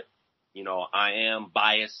 but, you know, I am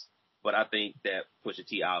biased, but I think that Pusha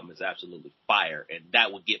T album is absolutely fire, and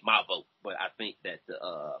that would get my vote, but I think that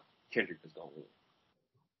Kendrick is going to win.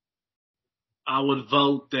 I would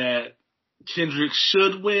vote that Kendrick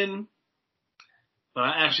should win, but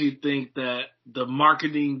I actually think that the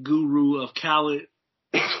marketing guru of Khaled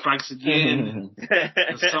strikes again.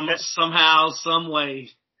 Somehow, some way,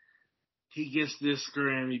 he gets this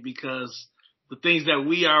Grammy because the things that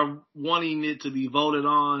we are wanting it to be voted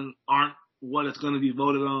on aren't what it's going to be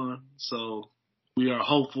voted on. So we are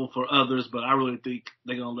hopeful for others, but I really think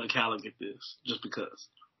they're going to let Khaled get this just because.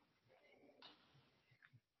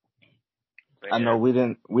 I know we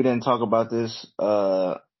didn't talk about this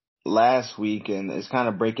last week, and it's kind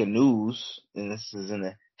of breaking news, and this is in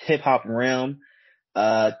the hip hop realm.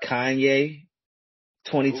 Kanye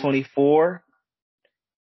 2024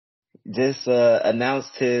 just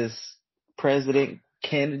announced his president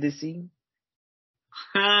candidacy.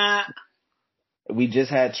 We just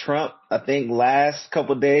had Trump, I think, last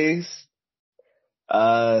couple of days,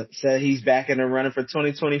 said he's back in the running for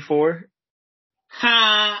 2024.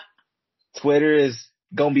 Twitter is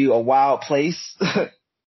gonna be a wild place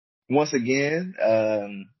once again.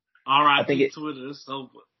 All right, I think Twitter is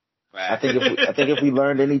over. I think if we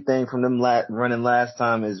learned anything from them running last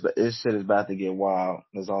time is this shit is about to get wild.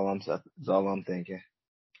 That's all I'm thinking.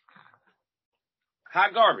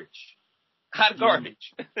 Hot garbage.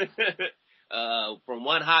 From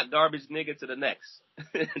one hot garbage nigga to the next.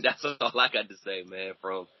 That's all I got to say, man.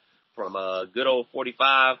 From good old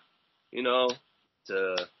 45,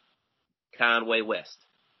 to Conway West.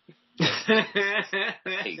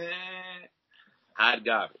 Hey, hot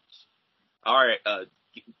garbage. All right,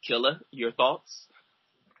 Killer, your thoughts?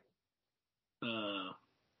 No.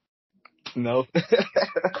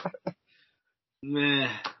 Nah.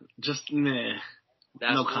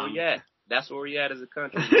 That's no where we at. That's where we at as a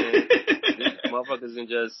country, man. Motherfuckers can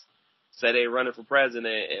just say they running for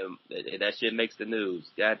president and that shit makes the news.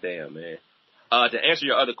 Goddamn, man. To answer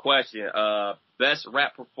your other question, best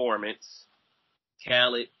rap performance,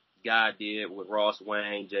 Khaled, God did with Ross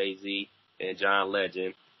Wayne, Jay-Z, and John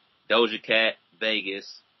Legend. Doja Cat,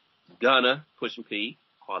 Vegas. Gunna, Pusha P,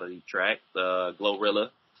 quality track.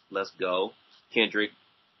 Glorilla, Let's Go. Kendrick,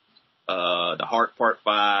 The Heart Part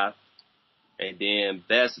 5. And then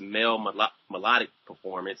best male melodic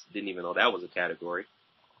performance, didn't even know that was a category.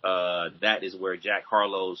 That is where Jack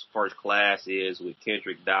Harlow's First Class is with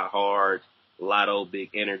Kendrick, Die Hard, Lotto,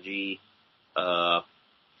 Big Energy,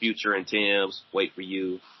 Future and Tim's, Wait For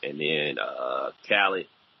You, and then Khaled,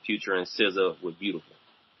 Future and SZA with Beautiful.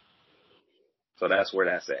 So that's where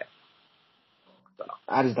that's at. So.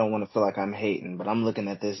 I just don't want to feel like I'm hating, but I'm looking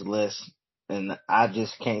at this list, and I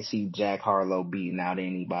just can't see Jack Harlow beating out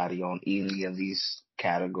anybody on any of these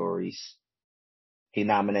categories. He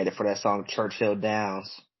nominated for that song Churchill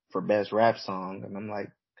Downs for Best Rap Song, and I'm like,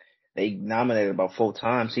 they nominated about 4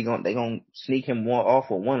 times. They gonna sneak him off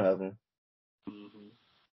with one of them.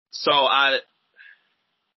 So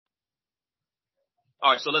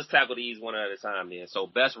all right, so let's tackle these one at a time then. So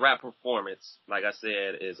best rap performance, like I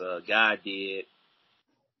said, is God Did,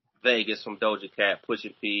 Vegas from Doja Cat,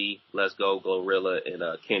 Pusha P, Let's Go, Glorilla, and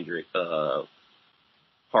Kendrick,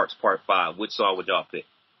 Hearts Part 5. Which song would y'all pick?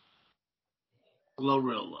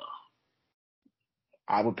 Glorilla.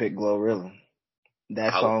 I would pick Glorilla.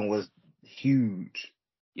 That song was huge.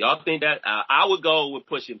 Y'all think that? I would go with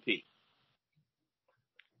Pusha P.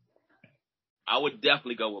 I would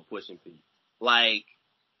definitely go with Pusha P. Like,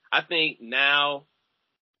 I think now,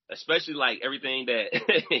 especially like everything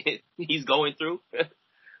that he's going through,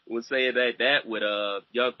 would say that with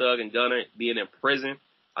Young Thug and Gunna being in prison,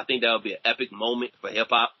 I think that would be an epic moment for hip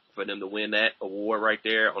hop for them to win that award right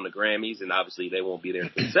there on the Grammys, and obviously they won't be there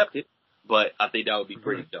to accept it, but I think that would be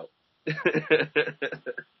pretty dope.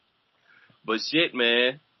 But shit,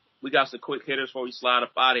 man, we got some quick hitters before we slide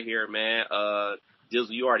up out of here, man.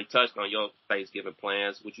 Dizzle, you already touched on your Thanksgiving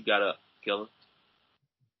plans. What you got up, Killer?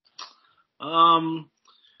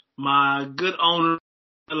 My good owner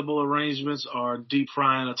available arrangements are deep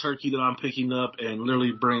frying a turkey that I'm picking up and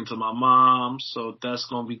literally bringing to my mom. So that's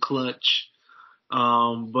going to be clutch.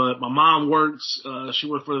 But my mom works, she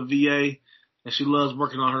works for the VA and she loves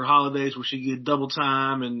working on her holidays where she get double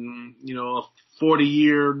time and, a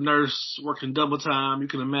 40-year nurse working double time. You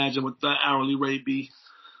can imagine what that hourly rate be.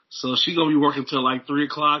 So she going to be working till like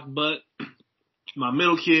 3:00, but my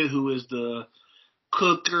middle kid, who is the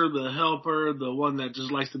cooker, the helper, the one that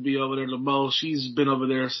just likes to be over there the most, she's been over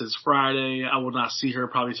there since Friday. I will not see her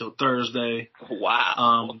probably till Thursday.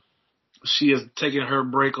 Wow. She has taken her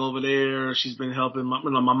break over there. She's been helping my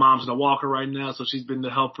mom's in a walker right now, so she's been to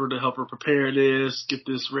help her prepare this, get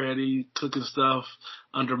this ready, cooking stuff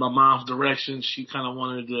under my mom's direction. She kind of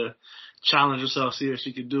wanted to challenge herself, see if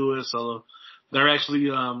she could do it. So they're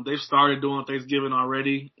actually, they've started doing Thanksgiving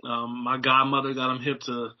already. My godmother got them hip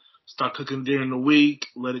to start cooking during the week,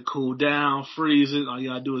 let it cool down, freeze it. All you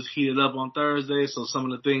gotta do is heat it up on Thursday. So some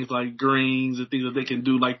of the things like greens and things that they can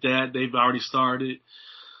do like that, they've already started.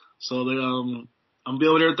 So they, I'm be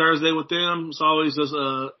over there Thursday with them. It's always just,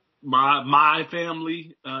 my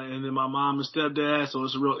family, and then my mom and stepdad. So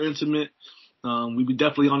it's real intimate. We be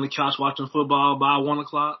definitely on the couch watching football by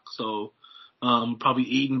 1:00. So, probably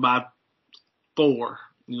eating by 4,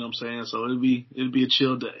 you know what I'm saying? So it'd be a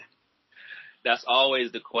chill day. That's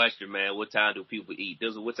always the question, man. What time do people eat?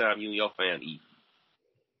 What time you and your fam eat?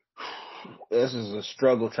 This is a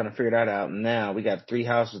struggle trying to figure that out now. We got 3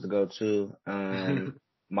 houses to go to.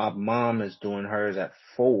 My mom is doing hers at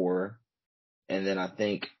 4, and then I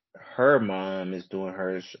think her mom is doing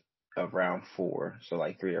hers around 4. So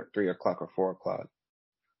like 3 o'clock or 4:00.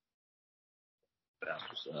 That's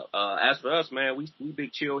what's up. As for us, man, we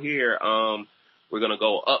big chill here. We're gonna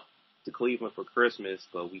go up to Cleveland for Christmas,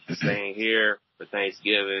 but we staying here for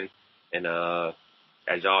Thanksgiving. And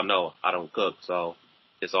as y'all know, I don't cook, so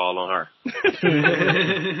it's all on her.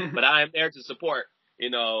 But I am there to support.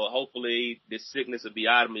 Hopefully this sickness will be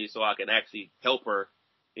out of me so I can actually help her,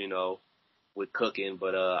 with cooking.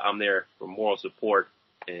 But I'm there for moral support,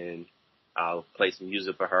 and I'll play some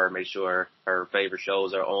music for her, make sure her favorite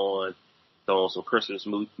shows are on, throw on some Christmas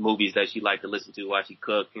movies that she like to listen to while she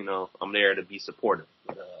cook. I'm there to be supportive.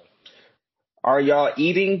 Are y'all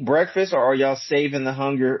eating breakfast, or are y'all saving the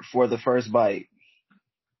hunger for the first bite?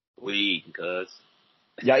 We eating, cuz.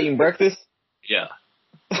 Y'all eating breakfast? Yeah.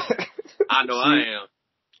 I know I am.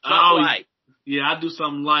 Light. Yeah, I do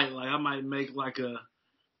something light. Like I might make like a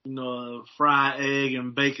fried egg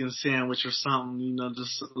and bacon sandwich or something.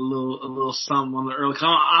 Just a little something on the early.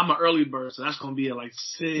 I'm an early bird, so that's gonna be at like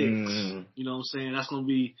 6. You know what I'm saying? That's gonna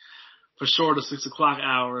be for sure the 6 o'clock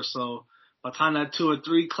hour. So by the time that 2 or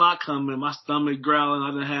 3 o'clock come in, my stomach growling.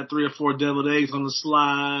 I done had 3 or 4 deviled eggs on the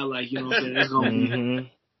slide. Like what I'm saying? It's gonna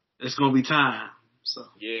be it's gonna be time. So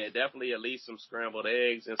yeah, definitely at least some scrambled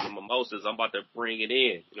eggs and some mimosas. I'm about to bring it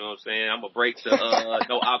in. You know what I'm saying? I'm gonna break the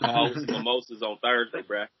no alcohol with some mimosas on Thursday,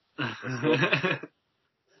 bruh.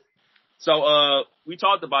 So we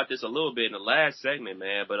talked about this a little bit in the last segment,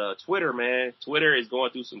 man. But Twitter is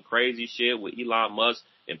going through some crazy shit with Elon Musk.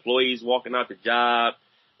 Employees walking out the job,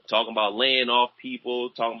 talking about laying off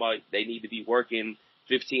people, talking about they need to be working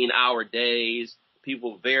 15-hour days.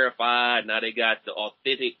 People verified. Now they got the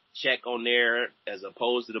authentic check on there as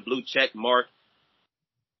opposed to the blue check mark.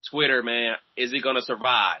 Twitter, man, is it going to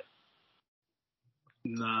survive?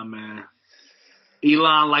 Nah, man.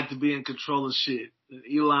 Elon like to be in control of shit.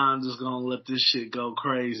 Elon just going to let this shit go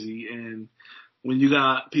crazy. And when you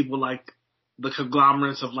got people like the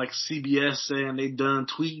conglomerates of like CBS saying they done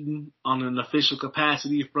tweeting on an official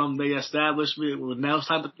capacity from their establishment, when those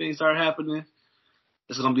type of things start happening,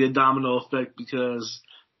 it's going to be a domino effect because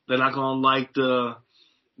they're not going to like the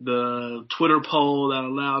Twitter poll that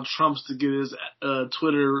allowed Trump to get his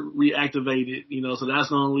Twitter reactivated, so that's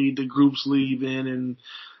going to lead to groups leaving, and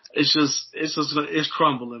it's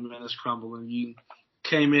crumbling, man. It's crumbling. You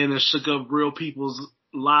came in and shook up real people's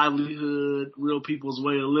livelihood, real people's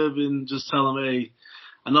way of living. Just tell them, hey,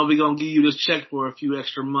 I know we're going to give you this check for a few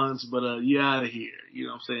extra months, but you out of here. You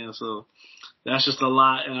know what I'm saying? So that's just a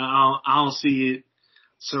lot, and I don't see it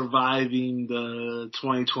surviving the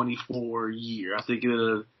 2024 year. I think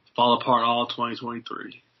it'll fall apart all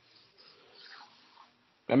 2023.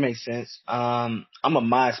 That makes sense. I'm a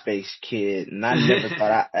MySpace kid, and I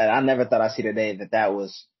never thought I'd see the day that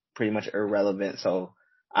was pretty much irrelevant. So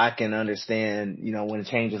I can understand, when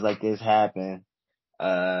changes like this happen,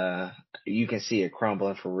 you can see it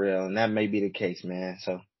crumbling for real, and that may be the case, man.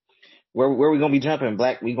 So where we gonna be jumping?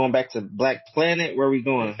 We going back to Black Planet? Where are we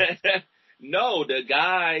going? No, the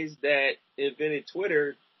guys that invented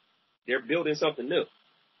Twitter, they're building something new.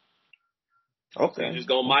 Okay. So you're just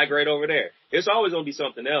going to migrate over there. It's always going to be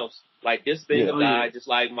something else. Like this thing died, just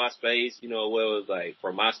like MySpace, it was like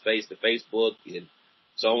from MySpace to Facebook and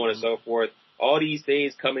so on and so forth. All these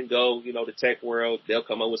things come and go, the tech world, they'll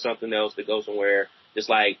come up with something else to go somewhere. Just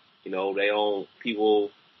like, they own people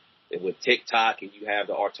with TikTok and you have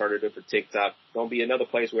the alternative for TikTok. Don't be another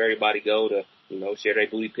place where everybody go to, share their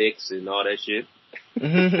booty pics and all that shit.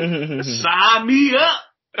 Sign me up.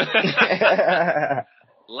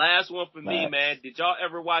 Last one for me, man. Did y'all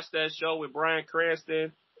ever watch that show with Bryan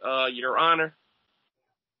Cranston, Your Honor?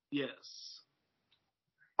 Yes.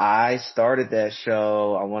 I started that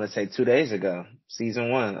show, I want to say 2 days ago, season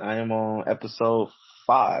 1. I am on episode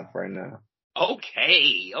 5 right now.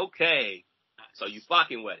 Okay. So you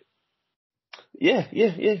fucking with it? Yeah.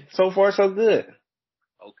 So far, so good.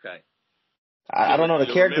 Okay. I don't know the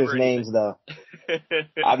characters' names, though.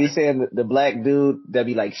 I'll be saying the black dude, they'll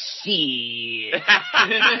be like, shit.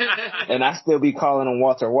 And I still be calling him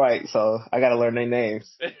Walter White, so I got to learn their names.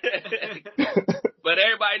 But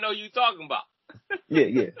everybody know you talking about.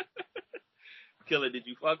 Yeah. Killer, did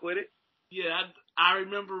you fuck with it? Yeah, I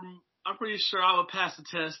remember. I'm pretty sure I would pass the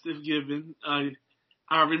test if given.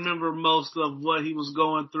 I remember most of what he was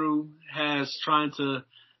going through as trying to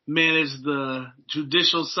manage the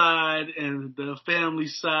judicial side and the family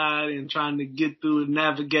side and trying to get through and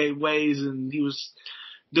navigate ways. And he was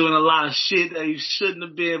doing a lot of shit that he shouldn't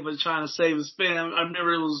have been, but trying to save his family. I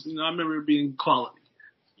remember it being quality.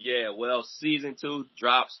 Yeah, well, season 2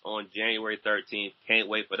 drops on January 13th. Can't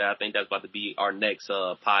wait for that. I think that's about to be our next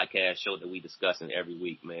podcast show that we discussing every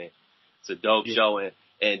week, man. It's a dope show.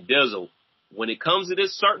 And Dizzle, when it comes to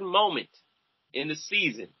this certain moment in the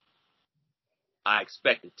season, I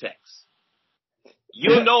expect a text.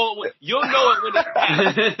 You'll know it when it's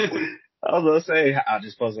happening. I was gonna say, I'm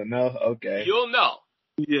just supposed to know. Okay. You'll know.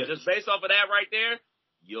 Yeah. Just based off of that right there,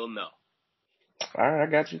 you'll know. All right, I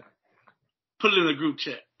got you. Put it in the group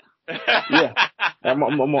chat. Yeah. I'm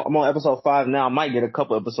on episode 5 now. I might get a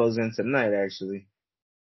couple episodes in tonight, actually.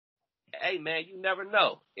 Hey, man, you never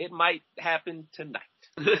know. It might happen tonight.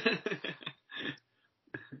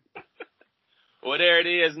 Well, there it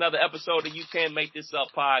is. Another episode of You Can't Make This Up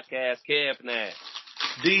podcast. Kev Nash.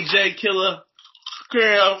 DJ Killer.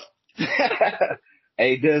 Girl.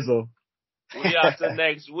 Hey, Dizzle. We out till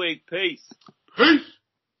next week. Peace. Peace.